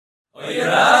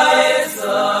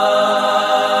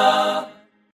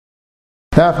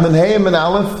Taf Men Hey and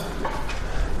Aleph.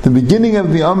 The beginning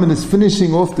of the Amen is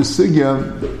finishing off the sugya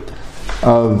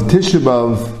of Tisha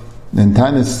B'Av and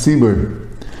Tanis Tzibur.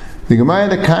 The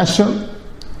Gemara the Kasha.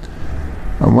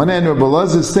 On one hand, Rabbi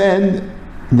Elazar said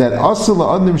that Asal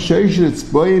Adam Sheishet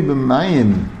Tzboy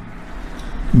B'Mayim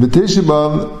B'Tisha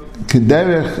B'Av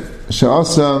K'derech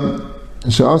She'asar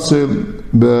B'Loishet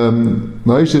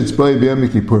Tzboy B'Yom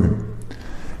Kippurim.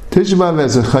 Tisha B'Av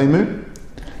has a chaymer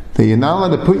that you're not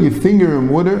allowed to put your finger in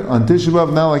water on Tisha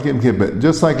B'Av, not like Yom Kippur,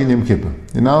 just like in Yom Kippur.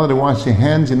 You're not allowed to wash your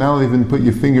hands, you're not allowed to even put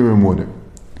your finger in water.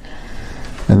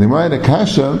 And the Gemara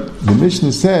Kasha, the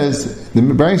Mishnah says, the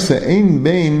Braysa Ein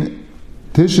Bein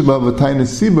Tisha B'Av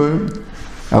Tainus Tzibur,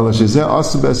 Ela Shezeh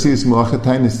Asa B'Asiyas Malacha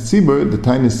Tainus Tzibur. The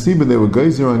Tainus Tzibur they were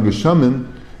geyser on Geshamim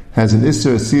has an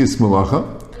Isser Asiyas Malacha,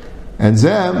 and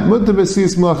Zeh Mutter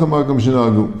B'Asiyas Malacha Magam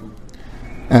Shenagu.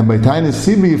 And by Tainus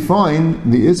Tzibur you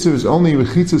find the Isser is only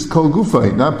Rechitzas Kol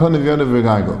Gufay, not Panav Yodav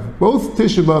V'Gago. Both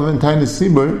Tisha B'Av and Tainus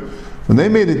Tzibur, when they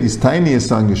made it these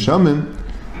tiniest on Geshamim,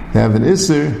 they have an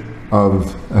Isser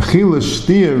of Achila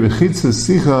Shtia, Rechitzas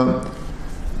Sicha,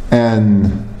 and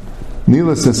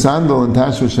Nilas Sandal and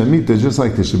Tashva Shamita, just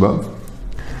like Tisha B'Av.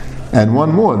 And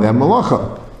one more, they have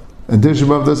Malacha. And Tisha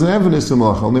B'Av doesn't have an Isser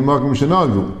Malacha, only Magam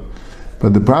Shenagu.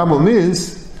 But the problem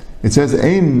is, it says,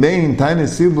 Ein Bein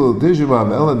Tainus Tzibur Tisha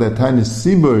B'Av, Ela that Tainus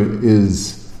Tzibur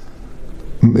is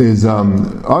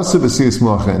Asa B'Asiyas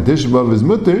Malacha, and Tisha B'Av is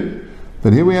Mutter.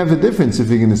 But here we have a difference. If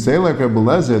you're going to say like Rabbi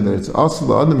Elazar that it's Asa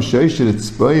L'Adam Sheishet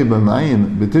Tzboy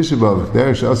B'Mayim B'Tisha B'Av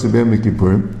K'derech Asa B'Yom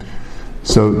Kippurim,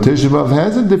 so Tisha B'Av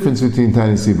has a difference between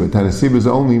Tainus Tzibur. Tainus Tzibur is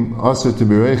only Asa to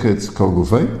be Rechetz Kol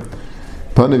Gufay,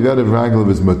 Panav Yodav Raglav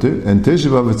is Mutter, and Tisha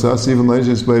B'Av it's Asa even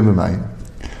Leishet Tzboy B'Mayim.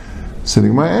 So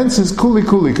my answer is Kuli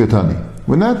Katani.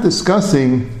 We're not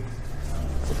discussing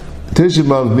Tisha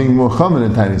B'Av being more common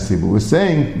than Tainus Tzibur. We're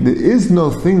saying there is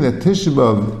no thing that Tisha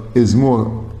B'Av is more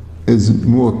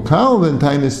kal than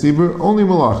Tainus Tzibur, only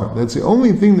Malacha. That's the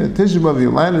only thing that Tisha B'Av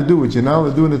you're allowed to do, which you're not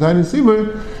allowed to do in the Tainus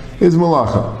Tzibur, is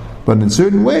Malacha. But in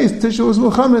certain ways, Tisha was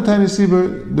Muhammad Tainus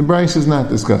Tzibur, the Bryce is not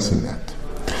discussing that.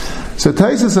 So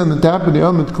Taisus on the top of the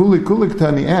Amid Kuli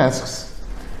Katani asks,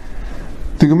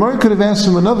 the Gemara could have asked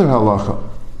him another halacha.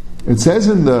 It says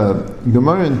in the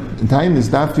Gemara in Tainus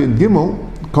Daf Yud Gimel,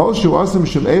 Kol Shu Asam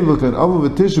Shem Evlik and Avu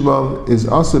V'Tisha B'Av is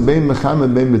Asa Bein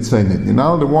Mechamed Bein B'Tzaynet. You're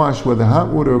not allowed to wash whether hot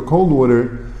water or cold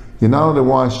water. You're not allowed to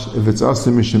wash if it's Asa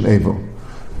Mishim Evil.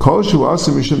 Kol Shu Asa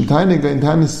Mishim Taineg and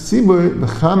Tainus Tzibur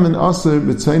Mechamed Asa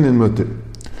B'Tzaynet Mutter.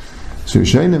 So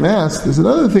Yishayim asked, there's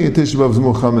another thing that Tisha B'Av is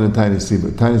more common than Tainus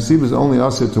Tzibur. Tainus Tzibur is only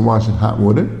Asa to wash in hot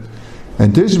water,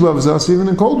 and Tisha B'Av is Asa even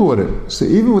in cold water. So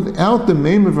even without the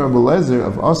name of Rabbi Elazar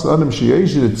of Asa Adam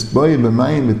Sheyeshet Tzboy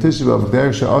B'Mayim B'Tisha B'Av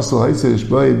K'derech She'asa Ha'iseh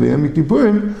Tzboy B'Yom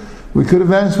Kippurim, we could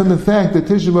have answered from the fact that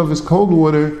Tisha B'Av is cold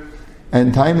water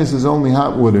and Tainus is only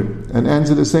hot water, and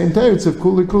answer the same teretz of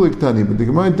Kuli Ktani. But the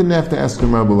Gemara didn't have to ask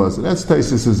him Rabbi Elazar. That's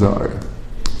Taisus Azar.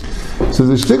 So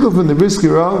the shtickle from the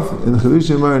Brisker Rav in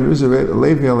Chedush Yamar and Rizeret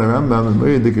Alevi Al Rambam and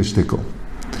Mori Dika shtickle.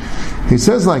 He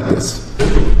says like this.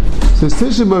 Says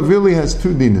Tisha B'Av really has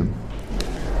two dinim.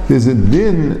 There's a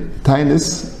din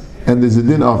Tainus and there's a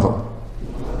din Aval.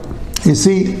 You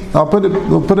see,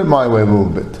 we'll put it my way a little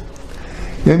bit.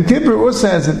 Yom Kippur also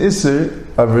has an Isser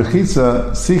of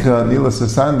Rechitza, Sicha, Nilas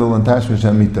Sandal, and Tashma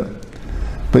Shamita.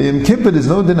 But Yom Kippur there's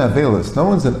no din Avelis. No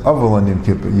one's an Aval on Yom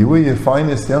Kippur. You wear your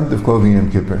finest Yom Tov clothing Yom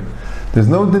Kippur. There's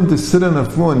no din to sit on a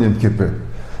floor on Yom Kippur.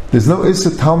 There's no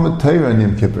Isser Talmud Torah on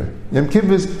Yom Kippur. Yom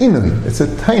Kippur is Inui. It's a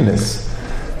Tainus.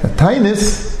 A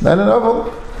Tainus, not an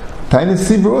Aval. Tainus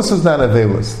Tzibur also is not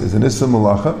Avelis. There's an Isser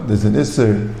Malacha. There's an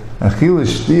Isser Achila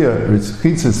Shtia,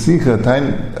 Ritzchitza Sicha,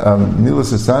 Nilas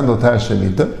Sandal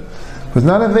Tashanita. But it's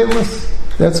not Avelis.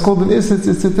 That's called an Isser.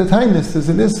 It's a Tainus. There's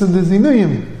an Isser, there's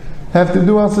Inuyim. Have to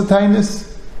do also Tainus.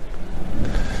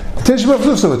 Tisha B'Av is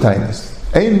also a Tainus.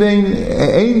 Ein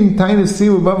Tainus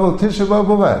Tzibur B'Aval Tisha B'Av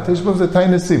B'Avat. Tisha B'Av is a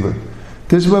Tainus Tzibur.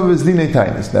 Tisha B'Av is Dinei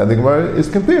Tainus. Now the Gemara is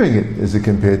comparing it. Is it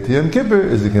compared to Yom Kippur?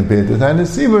 Is it compared to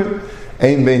Tainus Tzibur?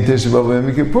 Ein Bein Tisha B'Av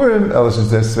Yom Kippurim. Ela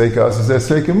Shezeh Sveika Asa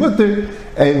Zeh Sveika Mutter.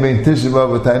 Ein Bein Tisha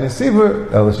B'Av Tainus Tzibur.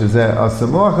 Ela Shezeh Asa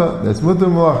Malacha. That's Mutter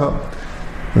Malacha.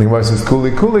 The Gemara says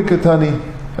Kuli Katani.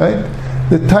 Right?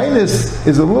 The Tainus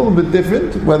is a little bit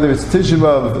different, whether it's Tisha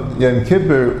B'Av, Yom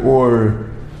Kippur, or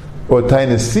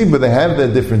Tainus Tzibur, they have their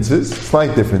differences,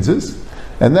 slight differences,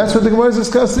 and that's what the Gemara is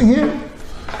discussing here.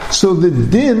 So the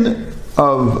din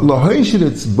of Lahoishet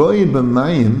Tzboy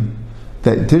B'Mayim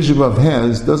that Tisha B'Av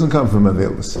has doesn't come from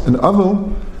Avelis. An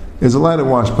Aval is allowed to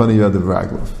wash Pani Yodav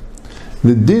Raglav.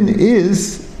 The din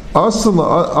is Asr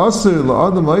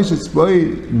la'adam ha'ishet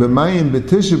tzboi b'mayim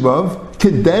b'tisha b'av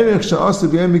k'derech she'asr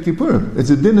b'yom kippurim. It's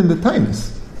a din in the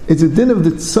tainus. It's a din of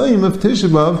the tzayim of Tisha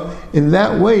B'av. In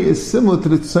that way, is similar to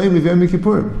the tzayim of Yom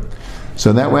Kippurim.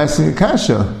 So that we're asking a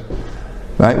kasha,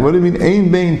 right? What do you mean?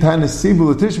 Ein bein tainus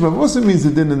sibul Tisha B'av also means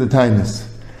the din in the tainus,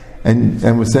 and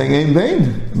we're saying ein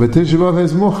bein, but Tisha B'av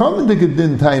has more chamadik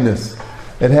din tainus.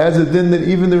 It has a din that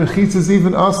even the rechitz is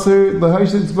even aser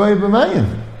l'hayshet tzbay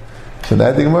b'mayim. So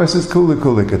that the Gemara says kuli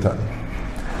katani.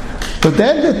 But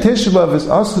then the Tisha B'av is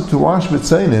also to wash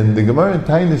b'tzainin. The Gemara in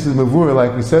Tainus is mavur,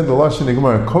 like we said, the Lashon the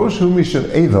Gemara, kosh hu mishon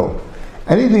evel.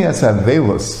 Anything that's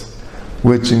avelus,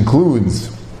 which includes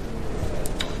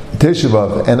Tisha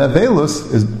B'av and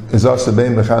avelus, is also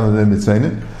bein b'chanan and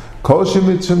b'tzainin. Kosh hu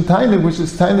mishon tainuk, which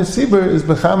is tainus sibur, is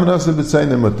b'chanan also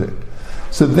b'tzainin mutter.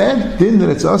 So that din that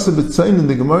it's also b'tzainin,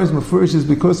 the Gemara is mafurish, is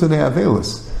because of the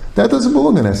avelus. That doesn't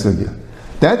belong in Esugya.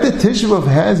 That the Tisha B'av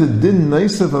has a din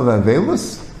naisav of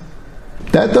avelus,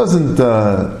 that doesn't,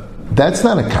 that's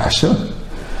not a kasha.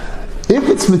 If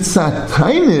it's mitzat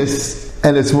tainus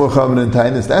and it's more chaman than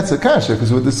tainus, that's a kasha,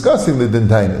 because we're discussing the din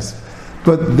tainus.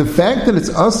 But the fact that it's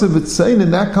also b'tzayin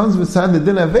and that comes mitzat the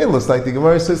din avelus, like the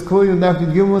Gemara says, kol yudnaf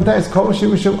yudgimel and tainus, kol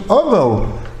shimishim avel,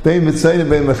 bein b'tzayin and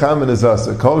bein b'chaman is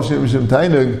also, kol shimishim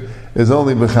tainug is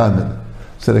only b'chaman.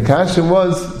 So the kasha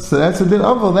was, so that's a din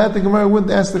avel, that the Gemara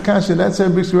wouldn't ask the kasha, that's how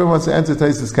Bishra wants to answer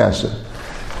Taisa's kasha.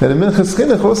 Now the Minchas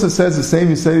Chinuch also says the same.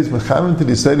 He said he's mechamen to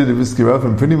the Yisrael of Iskirov,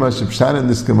 and pretty much Pshan in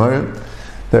this Gemara,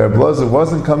 there are Blazer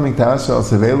wasn't coming to Asher al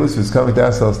Sevelus, he was coming to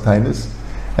Asher al Tainus,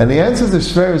 and the answer is the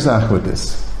Shver Zach with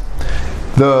this.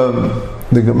 The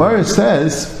Gemara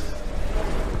says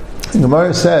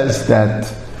that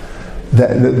the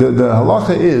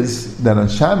halacha is that on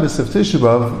Shabbos of Tisha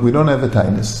B'av we don't have a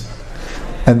Tainus,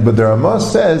 but the Ramah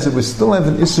says that we still have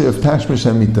an Isser of Tashmish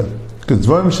Hamita. Because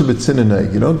Dvarim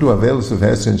Shabbat you don't do Avelus of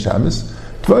Hesed and Shabbos.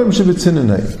 Dvarim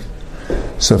Shabbat.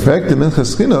 So, for the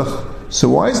Minchas Chinuch, so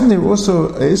why isn't there also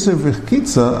a Isser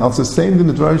V'chkitza also same than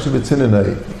the Dvarim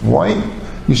Shabbat? Why?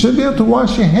 You should be able to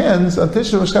wash your hands on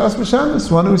Tisha B'Shkalas B'Shabbos.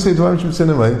 Why do we say Dvarim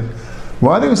Shabbat?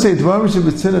 Why do we say Dvarim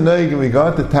Shabbat in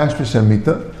regard to Tashmish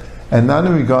Hamita and not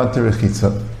in regard to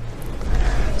Rechitza?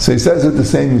 So he says it the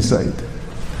same side.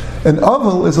 An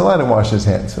Avel is allowed to wash his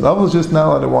hands. An Avel is just not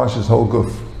allowed to wash his whole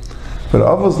goof. But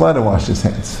Avel's allowed to wash his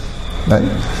hands. Right?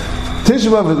 Tisha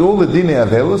B'av is all the dinei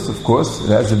avelus, of course. It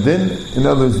has a din. In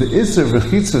other words, the Isser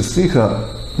v'chitza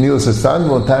sicha nilas hasan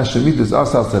and tash shemit is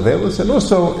asal avelus, and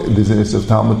also there's an Isser of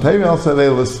Talmud Torah al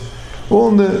avelus.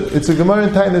 It's a Gemara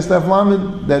in Tainus Daf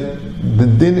Lamed that the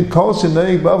din kol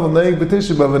sheneig b'avel neig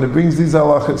b'tisha B'av, and it brings these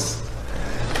halachas.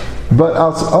 But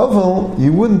als Avel,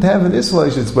 you wouldn't have an Isser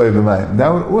l'ishet tzbay b'mayim. That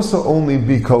would also only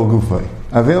be kol gufay.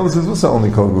 Avelus is also only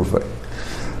kol gufay.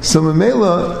 So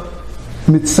Mamela,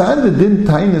 mitzad the din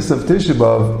tainus of Tisha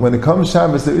B'av, when it comes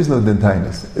Shabbos, there is no din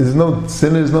tainus. There's no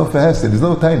sin, there's no fehesed, there's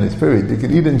no tainus, period. You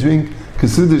can eat and drink,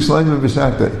 kasudah shleim and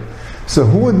b'shaktay. So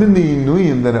who would din the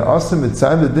inuyim that are awesome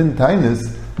mitzad the din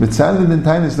tainus? Mitzad the din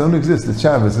tainus don't exist, it's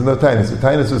Shabbos, there's no tainus. The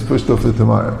tainus was pushed off to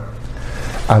tomorrow.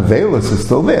 Avelus is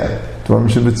still there. Dvarim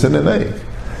shebetzin and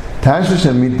Tashmish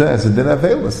Hamita as a din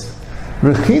avelus.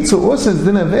 Rechitza also is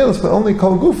din avelus, but only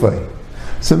kol gufay.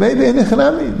 So maybe you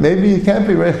can't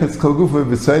be rechetz kol gufay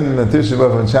b'tzayin on Tisha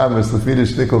B'av on Shabbos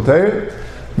lefidish tikol teir.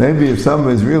 Maybe if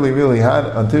someone is really, really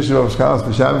hot on Tisha B'av Shkalas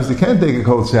b'Shabbos, you can't take a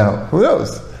cold shower. Who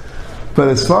knows? But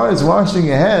as far as washing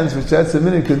your hands, which that's a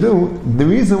minute to do, the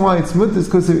reason why it's mut is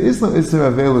because there is no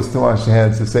Isser Avelus to wash your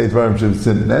hands to say Dvarim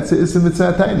Shabbat. That's the Isser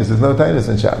Mitzvah Tainus. There's no Tainus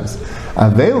on Shabbos.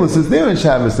 Avelus is there on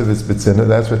Shabbos if it's B'tzina.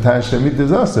 That's what Tash Shemit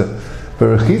is also.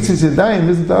 But Rechitzis Yadayim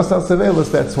isn't also Avelus.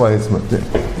 That's why it's mut.